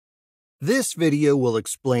This video will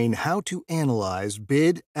explain how to analyze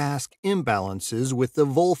bid-ask imbalances with the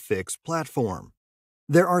VOLFIX platform.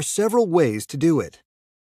 There are several ways to do it.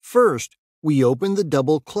 First, we open the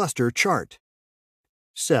double cluster chart.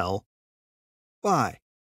 Sell, buy.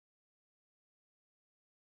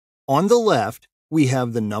 On the left, we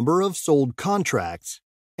have the number of sold contracts,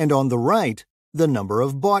 and on the right, the number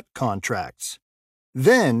of bought contracts.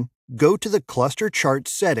 Then, go to the cluster chart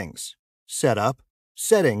settings, Setup,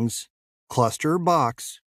 Settings, Cluster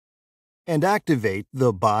Box, and activate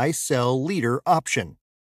the Buy-Sell Leader option.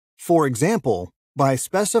 For example, by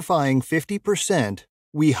specifying 50%,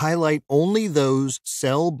 we highlight only those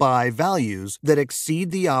sell-buy values that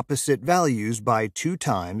exceed the opposite values by 2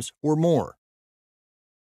 times or more.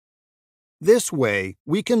 This way,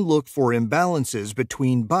 we can look for imbalances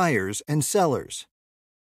between buyers and sellers.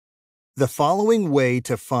 The following way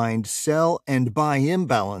to find sell and buy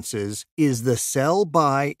imbalances is the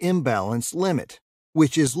sell-buy imbalance limit,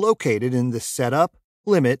 which is located in the Setup,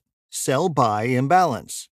 Limit, Sell-Buy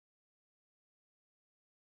Imbalance.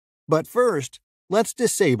 But first, let's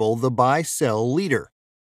disable the Buy-Sell Leader.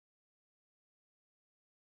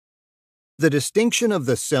 The distinction of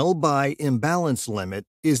the sell-buy imbalance limit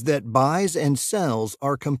is that buys and sells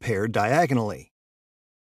are compared diagonally.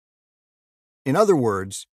 In other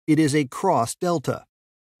words, it is a cross delta.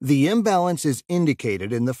 The imbalance is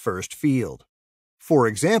indicated in the first field. For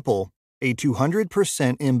example, a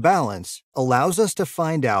 200% imbalance allows us to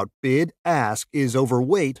find out bid-ask is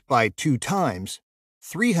overweight by 2 times,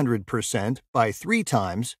 300% by 3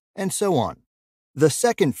 times, and so on. The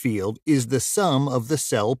second field is the sum of the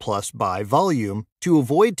sell plus buy volume to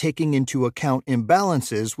avoid taking into account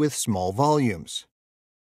imbalances with small volumes.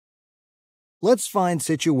 Let's find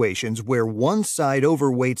situations where one side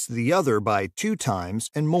overweights the other by 2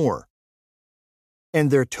 times and more,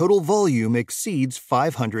 and their total volume exceeds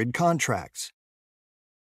 500 contracts.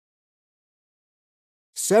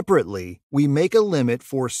 Separately, we make a limit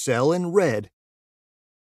for sell in red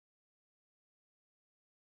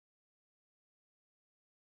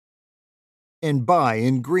and buy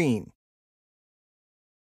in green.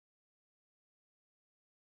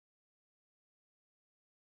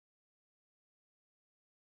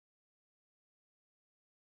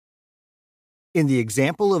 In the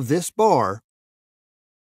example of this bar,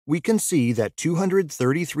 we can see that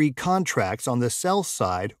 233 contracts on the sell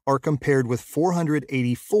side are compared with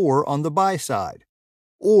 484 on the buy side,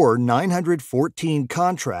 or 914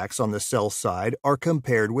 contracts on the sell side are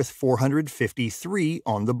compared with 453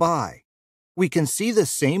 on the buy. We can see the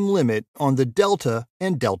same limit on the delta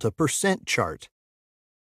and delta percent chart.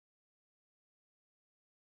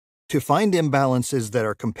 To find imbalances that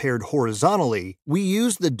are compared horizontally, we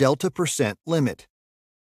use the delta percent limit.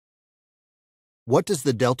 What does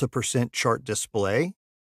the delta percent chart display?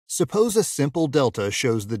 Suppose a simple delta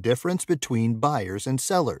shows the difference between buyers and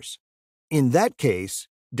sellers. In that case,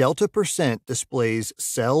 delta percent displays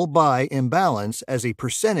sell-buy imbalance as a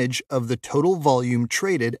percentage of the total volume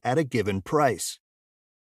traded at a given price.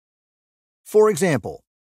 For example,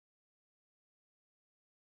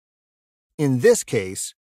 in this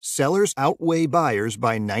case, sellers outweigh buyers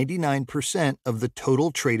by 99% of the total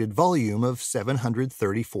traded volume of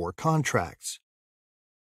 734 contracts.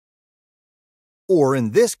 Or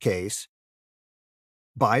in this case,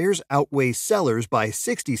 buyers outweigh sellers by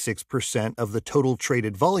 66% of the total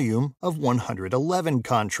traded volume of 111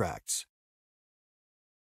 contracts.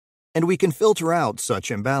 And we can filter out such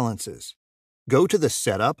imbalances. Go to the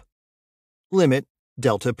Setup, Limit,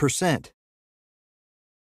 Delta Percent.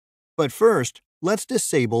 But first, let's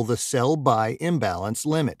disable the sell-buy imbalance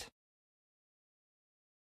limit.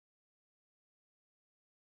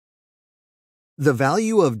 The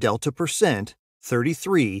value of delta percent,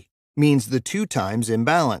 33, means the 2 times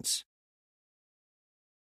imbalance.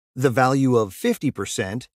 The value of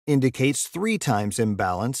 50% indicates 3 times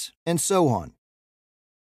imbalance, and so on.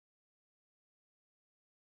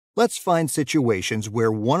 Let's find situations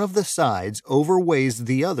where one of the sides overweighs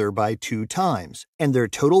the other by 2 times, and their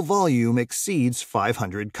total volume exceeds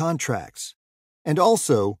 500 contracts. And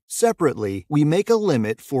also, separately, we make a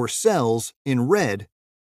limit for sells in red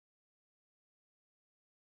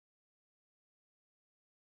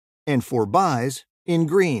and for buys in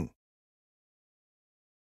green.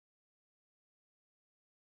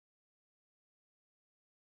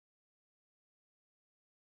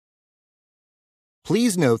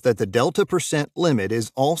 Please note that the delta percent limit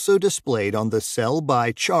is also displayed on the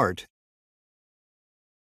sell-buy chart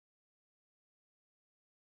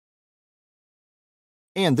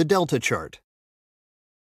and the delta chart.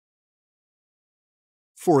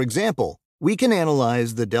 For example, We can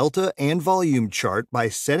analyze the delta and volume chart by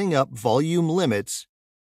setting up volume limits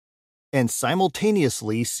and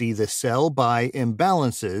simultaneously see the cell by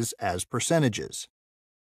imbalances as percentages.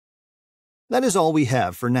 That is all we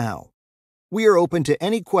have for now. We are open to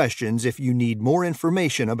any questions if you need more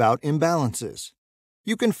information about imbalances.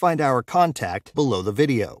 You can find our contact below the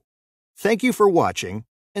video. Thank you for watching,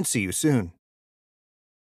 and see you soon.